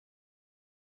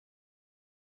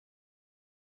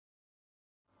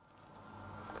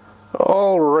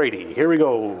Alrighty, here we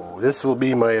go. This will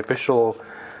be my official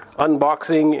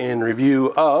unboxing and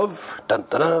review of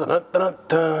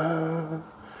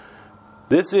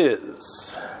this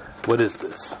is, what is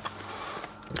this?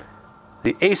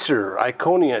 The Acer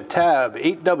Iconia Tab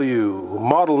 8W,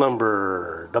 model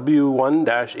number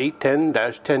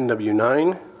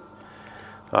W1-810-10W9.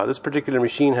 This particular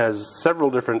machine has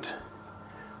several different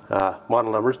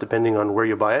model numbers depending on where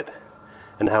you buy it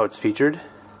and how it's featured.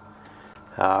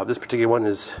 This particular one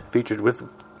is featured with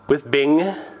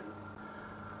Bing.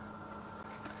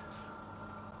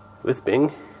 With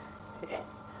Bing.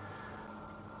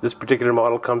 This particular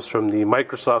model comes from the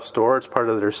Microsoft Store. It's part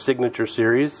of their Signature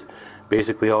series.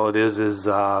 Basically all it is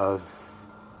all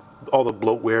the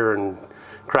bloatware and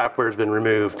crapware has been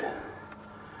removed.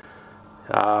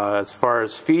 As far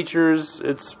as features,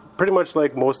 it's pretty much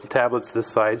like most of the tablets this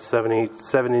size, 7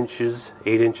 inches,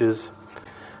 8 inches.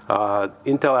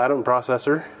 Intel Atom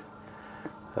processor,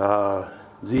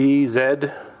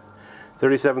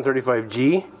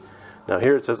 ZZ3735G. Now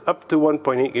here it says up to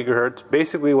 1.8 gigahertz.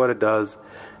 Basically what it does,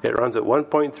 it runs at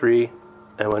 1.3,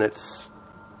 and when it's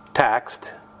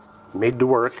taxed, made to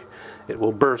work, it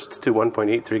will burst to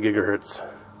 1.83 gigahertz.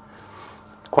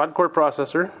 Quad-core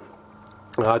processor,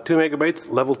 2 megabytes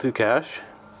level 2 cache.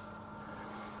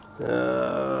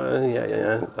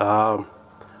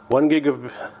 1 gig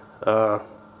of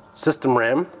system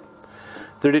RAM,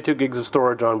 32 gigs of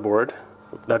storage on board.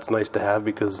 That's nice to have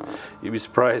because you'd be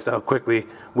surprised how quickly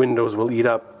Windows will eat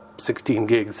up 16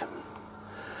 gigs.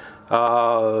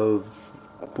 Wireless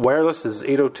is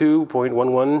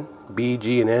 802.11 B,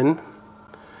 G, and N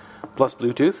plus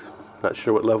Bluetooth. Not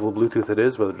sure what level of Bluetooth it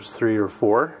is, whether it's 3 or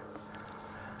 4.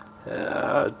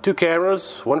 2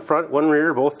 cameras, one front, one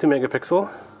rear, both 2 megapixel.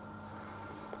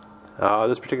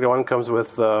 This particular one comes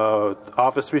with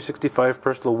Office 365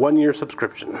 Personal 1-year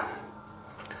subscription.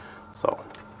 So,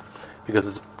 because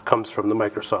it comes from the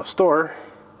Microsoft Store.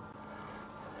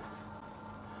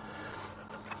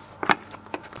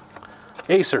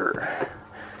 Acer.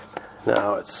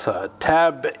 Now it's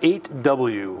Tab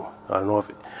 8W. I don't know if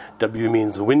W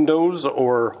means Windows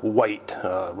or white.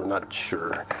 We're not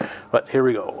sure. But here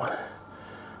we go.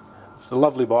 It's a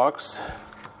lovely box.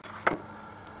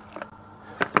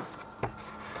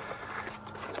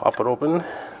 Pop it open,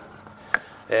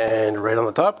 and right on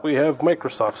the top we have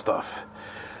Microsoft stuff.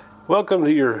 Welcome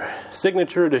to your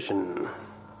Signature Edition.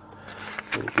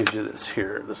 It gives you this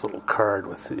here, this little card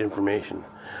with the information.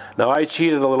 Now I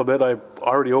cheated a little bit. I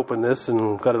already opened this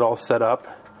and got it all set up,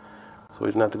 so we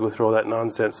didn't have to go through all that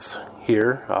nonsense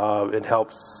here. It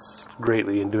helps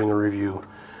greatly in doing a review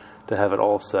to have it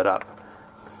all set up.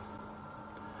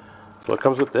 So it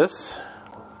comes with this.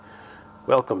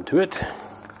 Welcome to it.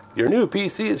 Your new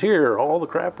PC is here. All the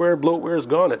crapware, bloatware is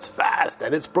gone. It's fast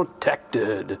and it's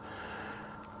protected.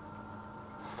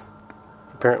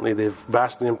 Apparently they've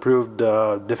vastly improved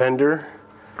Defender.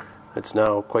 It's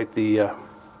now quite the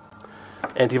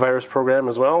antivirus program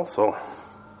as well, so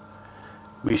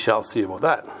we shall see about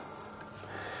that.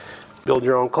 Build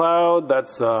your own cloud.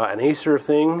 That's an Acer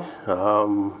thing.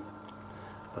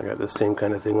 I got this same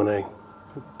kind of thing when I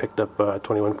picked up a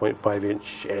 21.5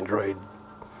 inch Android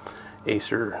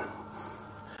Acer.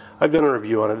 I've done a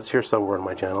review on it. It's here somewhere on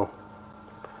my channel.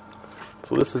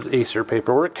 So this is Acer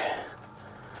paperwork.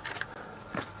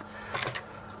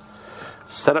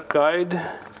 Setup guide.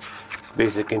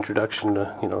 Basic introduction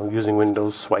to, using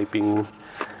Windows, swiping,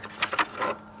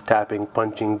 tapping,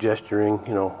 punching, gesturing,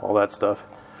 all that stuff.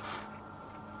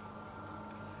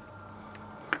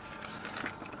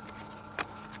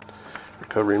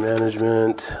 Recovery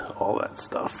management, all that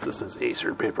stuff. This is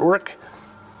Acer paperwork.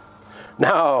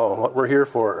 Now, what we're here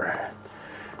for.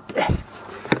 Get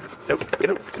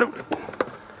out.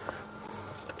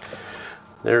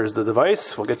 There's the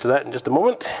device. We'll get to that in just a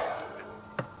moment.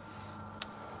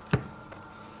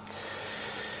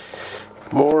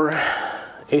 More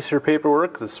Acer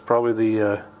paperwork. This is probably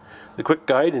the quick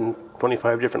guide in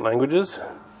 25 different languages.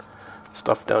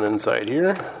 Stuff down inside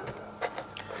here.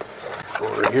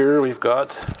 Over here we've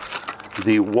got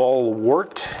the wall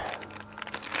wart.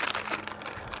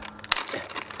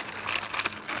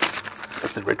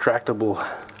 It's a retractable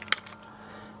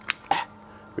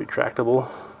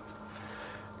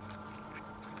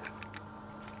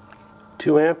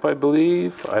 2 amp, I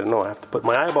believe. I don't know, I have to put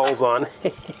my eyeballs on.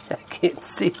 I can't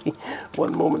see.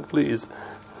 One moment, please.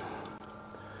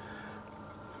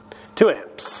 2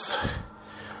 amps.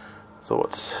 So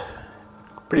it's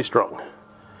pretty strong.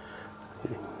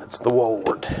 That's the wall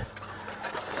wart.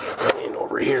 And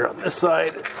over here on this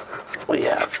side, we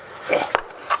have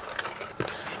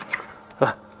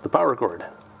the power cord.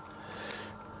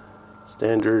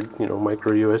 standard, you know,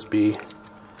 micro USB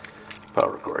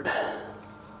power cord.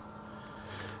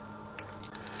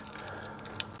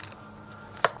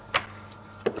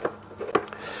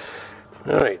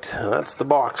 Alright, that's the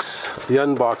box, the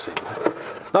unboxing.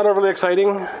 Not overly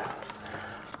exciting.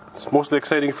 It's mostly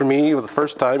exciting for me for the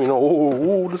first time, you know,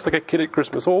 oh, just like a kid at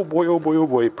Christmas. Oh boy, oh boy, oh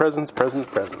boy. Presents, presents,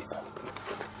 presents.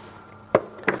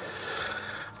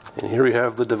 And here we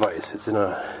have the device. It's in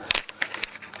a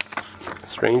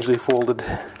strangely folded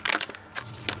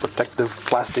protective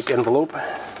plastic envelope.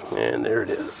 And there it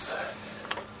is.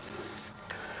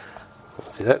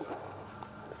 See that?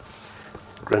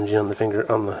 Grungy on the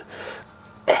finger, on the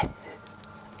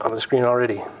screen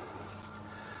already.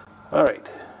 Alright.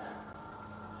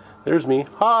 There's me.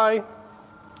 Hi!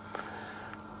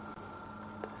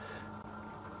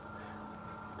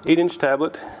 8-inch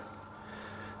tablet.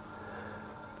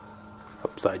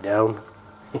 Upside down.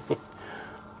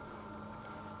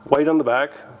 White on the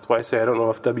back. That's why I say I don't know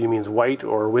if W means white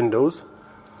or Windows.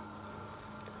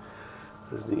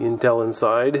 There's the Intel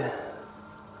inside.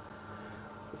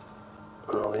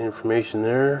 All the information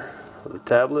there for the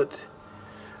tablet.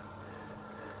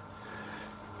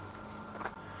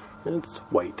 It's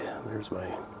white. There's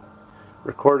my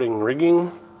recording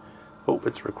rigging. Oh,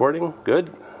 it's recording.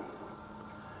 Good.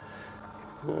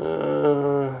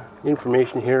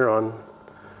 Information here on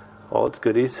all its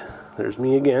goodies. There's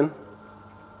me again.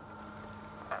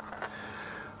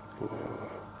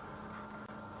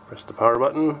 Press the power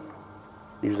button.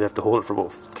 Usually have to hold it for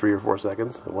about 3 or 4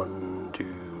 seconds. 1,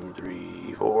 2,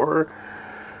 3, 4.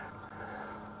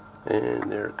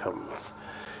 And there it comes.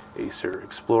 Acer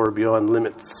Explorer Beyond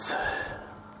Limits.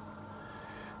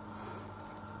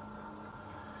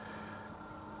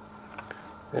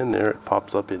 And there it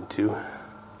pops up into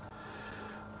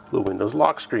the Windows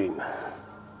lock screen.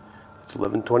 It's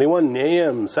 11:21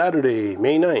 a.m. Saturday,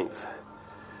 May 9th.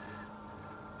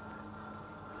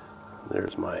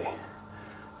 There's my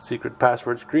secret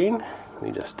password screen. Let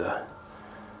me just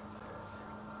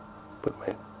put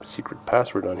my secret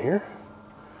password on here.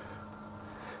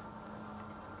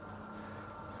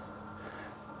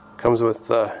 Comes with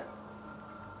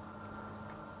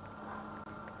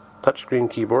touchscreen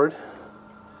keyboard.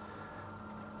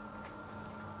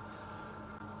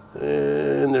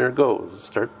 And there it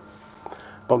goes.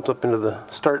 Bumps up into the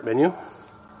start menu.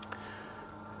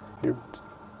 Your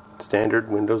standard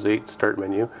Windows 8 start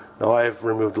menu. Now I've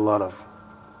removed a lot of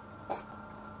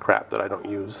crap that I don't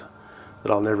use,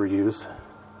 that I'll never use.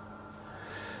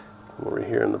 Over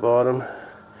here in the bottom.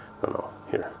 No,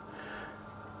 here.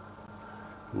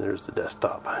 And there's the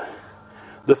desktop.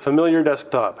 The familiar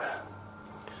desktop.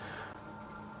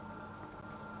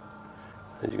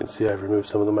 As you can see, I've removed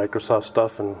some of the Microsoft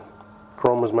stuff, and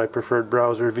Chrome is my preferred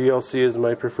browser. VLC is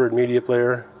my preferred media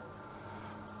player.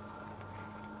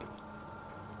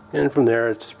 And from there,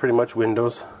 it's just pretty much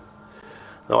Windows.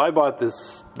 Now, I bought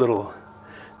this little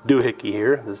doohickey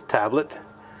here, this tablet,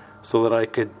 so that I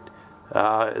could,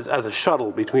 as a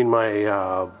shuttle between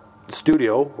my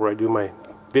studio, where I do my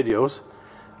videos,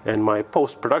 and my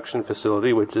post-production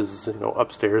facility, which is, you know,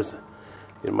 upstairs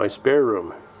in my spare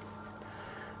room.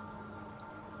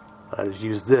 I just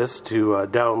use this to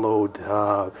download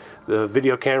the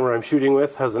video camera I'm shooting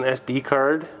with. Has an SD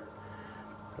card.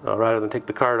 Rather than take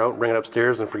the card out and bring it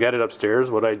upstairs and forget it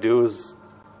upstairs, what I do is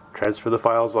transfer the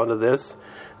files onto this.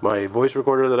 My voice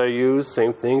recorder that I use,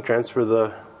 same thing, transfer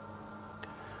the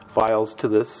files to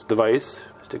this device.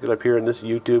 Stick it up here in this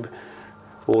YouTube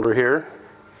folder here.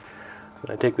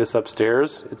 I take this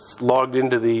upstairs. It's logged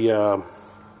into the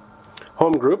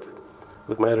home group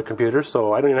with my other computer,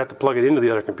 so I don't even have to plug it into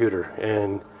the other computer,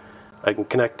 and I can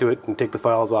connect to it and take the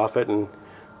files off it, and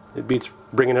it beats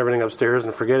bringing everything upstairs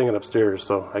and forgetting it upstairs,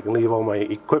 so I can leave all my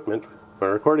equipment, my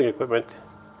recording equipment,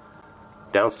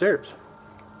 downstairs.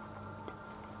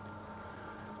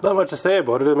 Not much to say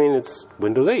about it. I mean, it's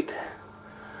Windows 8.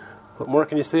 What more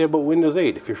can you say about Windows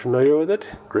 8? If you're familiar with it,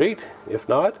 great. If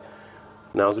not,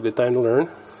 now's a good time to learn.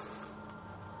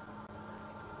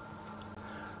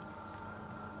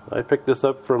 I picked this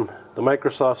up from the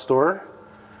Microsoft store.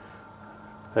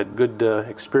 Had good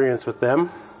experience with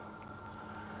them.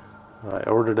 I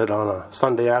ordered it on a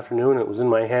Sunday afternoon. It was in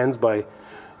my hands by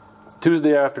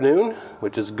Tuesday afternoon,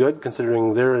 which is good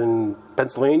considering they're in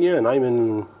Pennsylvania and I'm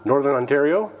in Northern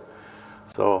Ontario.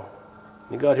 So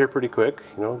it got here pretty quick,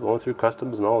 you know, going through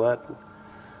customs and all that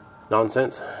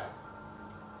nonsense.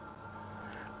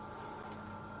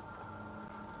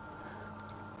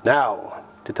 Now,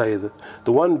 to tell you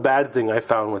the one bad thing I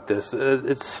found with this,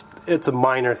 it's a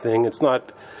minor thing. It's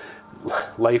not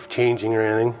life-changing or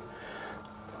anything.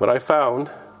 What I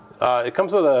found, it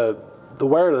comes with a the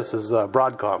wireless is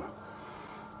Broadcom,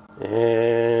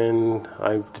 and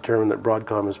I've determined that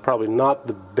Broadcom is probably not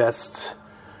the best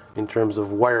in terms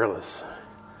of wireless.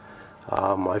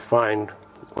 I find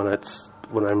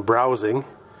when I'm browsing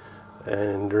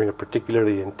and during a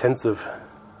particularly intensive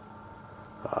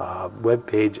web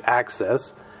page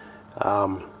access,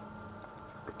 I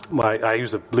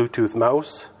use a Bluetooth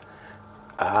mouse,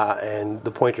 and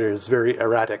the pointer is very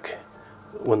erratic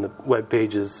when the web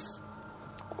page is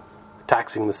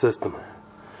taxing the system.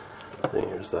 So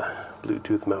here's the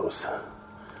Bluetooth mouse.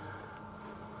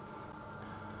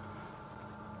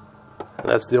 And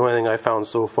that's the only thing I found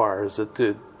so far, is that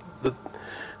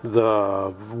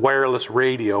the wireless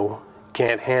radio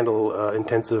can't handle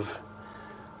intensive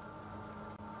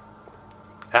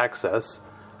access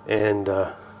and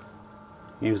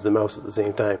use the mouse at the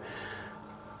same time.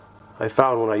 I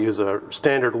found when I use a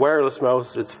standard wireless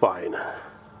mouse, it's fine.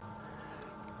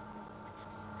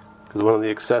 Because one of the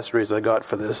accessories I got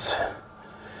for this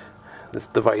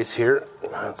device here,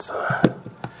 let's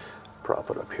prop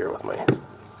it up here with my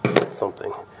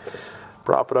something.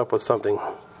 Prop it up with something.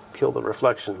 Kill the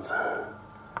reflections.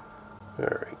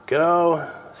 There we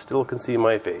go. Still can see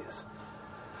my face.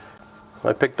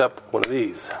 I picked up one of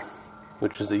these,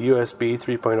 which is a USB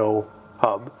 3.0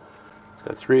 hub. It's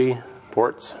got 3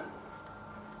 ports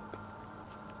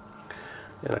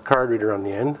and a card reader on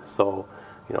the end. So,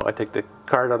 you know, I take the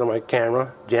card out of my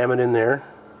camera, jam it in there,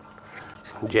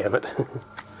 jam it.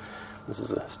 This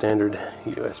is a standard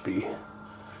USB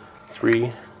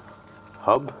 3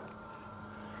 hub.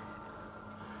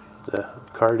 The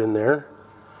card in there.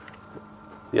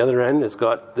 The other end has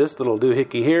got this little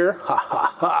doohickey here. Ha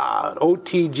ha ha!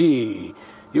 OTG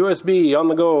USB on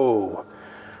the go.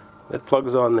 It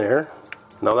plugs on there.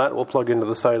 Now that will plug into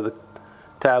the side of the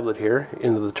tablet here,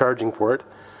 into the charging port,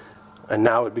 and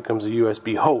now it becomes a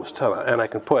USB host, and I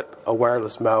can put a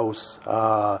wireless mouse,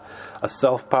 a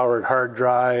self-powered hard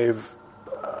drive,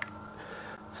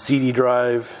 CD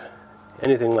drive,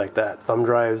 anything like that, thumb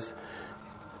drives,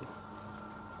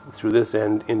 through this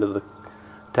end into the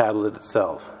tablet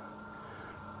itself.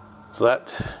 So that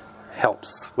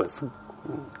helps with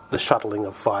the shuttling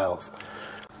of files.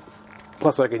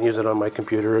 Plus I can use it on my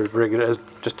computer as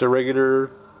just a regular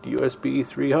USB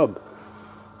 3 hub.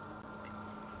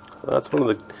 So that's one of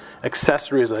the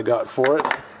accessories I got for it.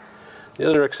 The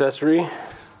other accessory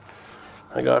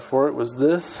I got for it was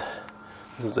this.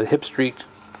 This is a Hip Street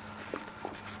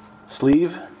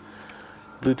sleeve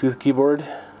Bluetooth keyboard.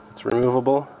 It's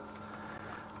removable.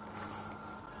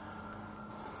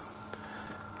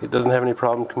 It doesn't have any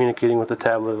problem communicating with the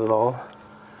tablet at all.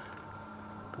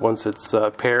 Once it's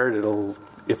paired,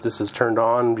 if this is turned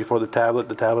on before the tablet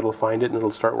will find it and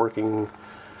it'll start working.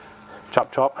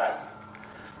 Chop chop.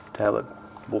 Tablet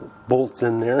bolts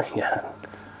in there. Yeah,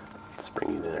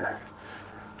 springy there.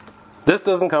 This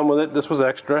doesn't come with it. This was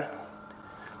extra.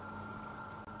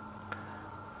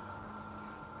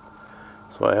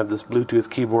 So I have this Bluetooth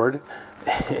keyboard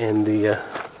and the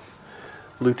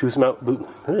Bluetooth mouse.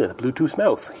 Bluetooth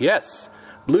mouse. Yes,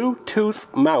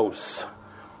 Bluetooth mouse.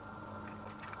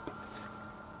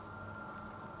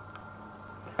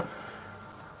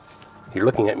 You're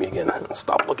looking at me again.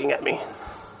 Stop looking at me.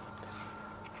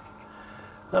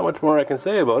 Not much more I can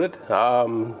say about it.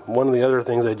 One of the other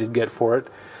things I did get for it,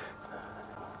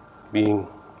 being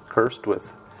cursed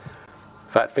with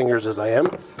fat fingers as I am,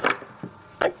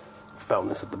 I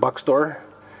found this at the Buck store.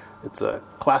 It's a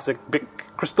classic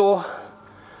Bic crystal,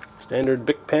 standard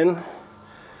Bic pen,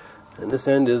 and this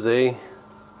end is a,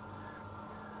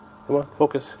 come on,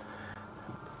 focus,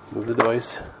 move the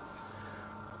device.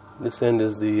 This end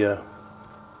is the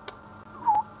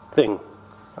thing.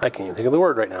 I can't even think of the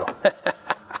word right now.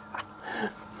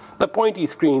 The pointy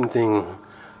screen thing.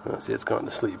 Let's see, it's gone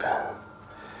to sleep.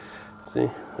 See,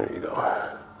 there you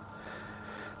go.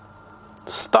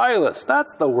 Stylus,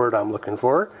 that's the word I'm looking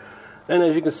for. And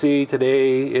as you can see,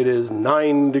 today it is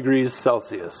 9 degrees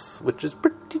Celsius, which is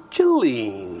pretty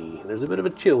chilly. There's a bit of a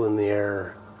chill in the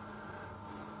air.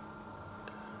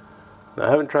 Now, I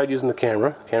haven't tried using the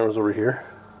camera. The camera's over here.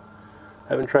 I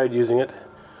haven't tried using it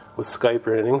with Skype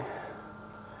or anything.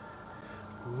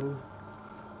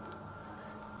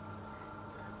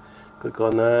 Click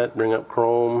on that, bring up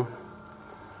Chrome.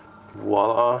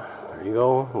 Voila, there you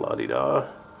go, la-di-da.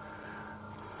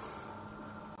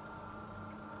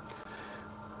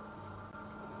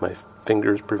 My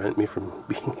fingers prevent me from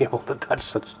being able to touch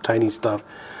such tiny stuff,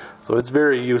 so it's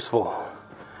very useful.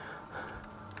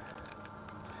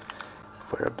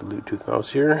 Fire up the Bluetooth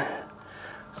mouse here,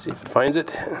 see if it finds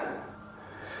it.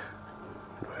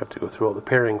 Do I have to go through all the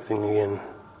pairing thing again?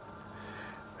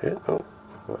 Oh,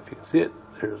 well, if you can see it,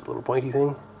 there's a little pointy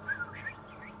thing.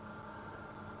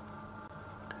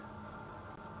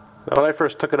 Now, when I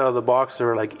first took it out of the box, there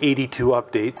were like 82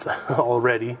 updates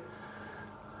already.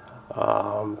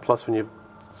 Plus, when you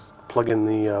plug in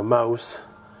the mouse,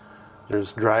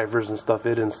 there's drivers and stuff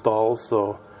it installs,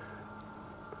 so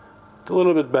it's a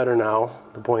little bit better now,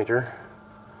 the pointer.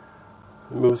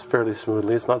 It moves fairly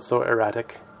smoothly, it's not so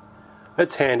erratic.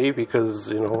 It's handy because,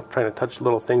 you know, trying to touch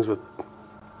little things with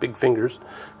big fingers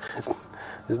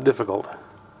is difficult.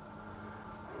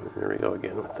 There we go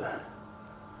again with the...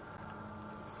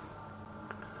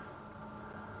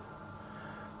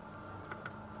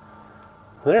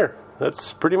 There,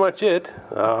 that's pretty much it.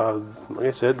 Like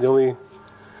I said, the only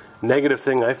negative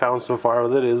thing I found so far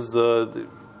with it is the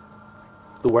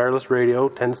wireless radio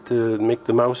tends to make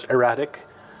the mouse erratic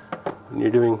when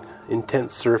you're doing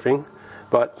intense surfing.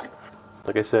 But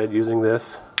like I said, using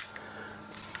this,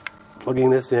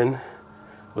 plugging this in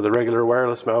with a regular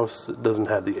wireless mouse, it doesn't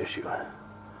have the issue.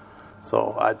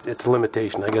 So it's a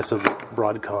limitation, I guess, of the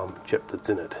Broadcom chip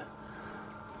that's in it.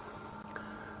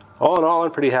 All in all, I'm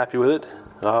pretty happy with it.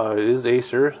 It is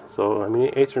Acer, so I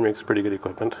mean, Acer makes pretty good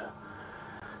equipment.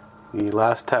 The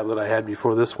last tablet I had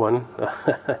before this one,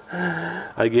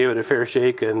 I gave it a fair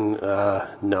shake, and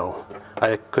no,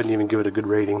 I couldn't even give it a good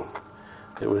rating.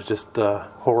 It was just a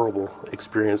horrible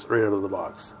experience right out of the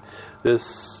box.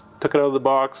 This took it out of the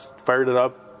box, fired it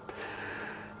up,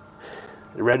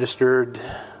 it registered,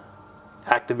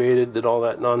 activated, did all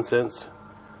that nonsense.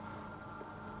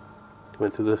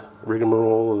 Went through the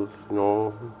rigmarole of, you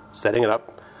know, setting it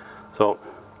up. So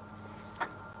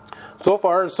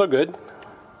far so good.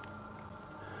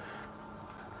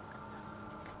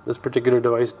 This particular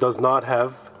device does not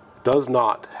have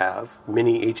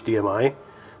mini HDMI,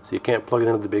 so you can't plug it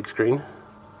into the big screen.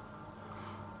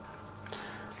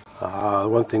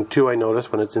 One thing too I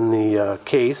noticed when it's in the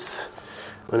case,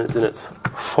 when it's in its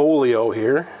folio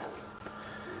here,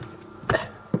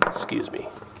 excuse me,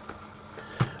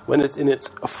 when it's in its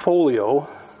folio,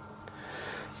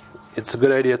 it's a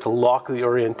good idea to lock the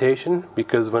orientation,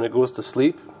 because when it goes to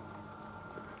sleep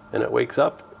and it wakes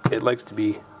up, it likes to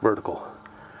be vertical.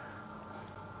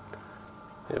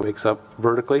 It wakes up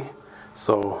vertically,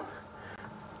 so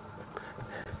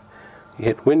you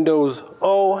hit Windows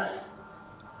O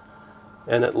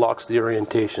and it locks the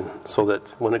orientation so that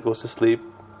when it goes to sleep,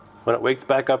 when it wakes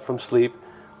back up from sleep,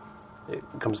 it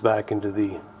comes back into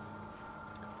the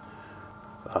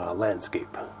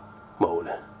landscape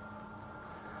mode.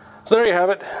 So there you have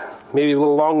it. Maybe a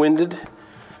little long-winded.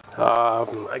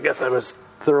 I guess I'm as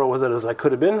thorough with it as I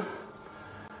could have been.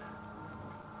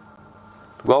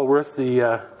 Well worth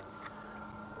the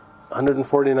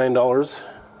 $149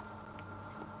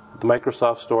 at the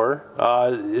Microsoft Store.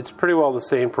 It's pretty well the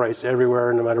same price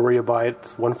everywhere, no matter where you buy it.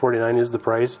 $149 is the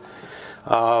price.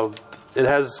 It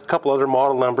has a couple other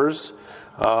model numbers.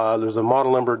 There's a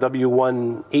model number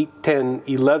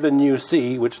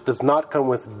W1-810-11UC, which does not come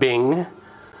with Bing.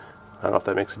 I don't know if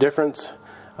that makes a difference.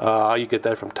 You get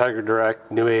that from Tiger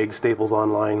Direct, Newegg, Staples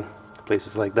Online,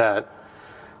 places like that.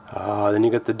 Then you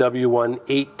get the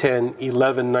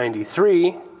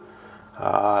W1-810-1193.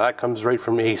 That comes right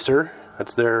from Acer.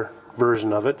 That's their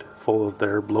version of it, full of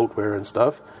their bloatware and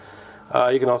stuff.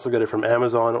 You can also get it from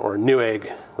Amazon or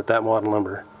Newegg with that model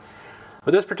number.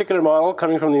 But this particular model,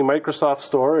 coming from the Microsoft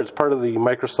Store, it's part of the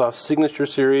Microsoft Signature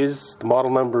Series. The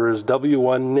model number is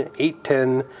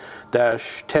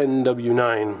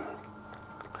W1-810-10W9.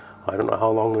 I don't know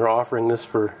how long they're offering this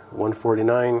for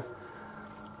 $149,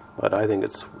 but I think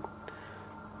it's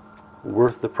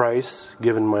worth the price,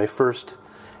 given my first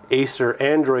Acer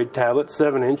Android tablet,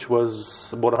 7-inch,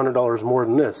 was about $100 more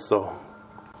than this. So,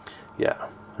 yeah,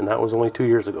 and that was only 2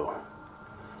 years ago.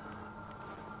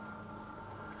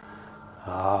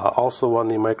 Also on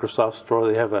the Microsoft Store,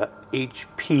 they have a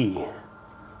HP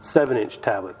 7-inch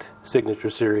tablet, Signature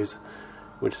Series,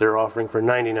 which they're offering for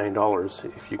 $99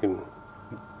 if you can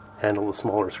handle the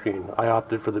smaller screen. I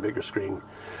opted for the bigger screen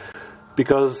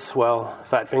because, well,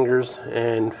 fat fingers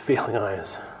and failing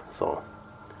eyes. So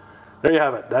there you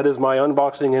have it. That is my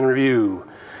unboxing and review.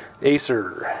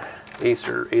 Acer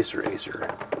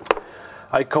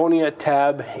Iconia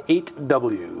Tab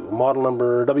 8W, model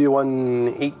number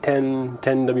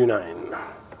W1-810-10W9.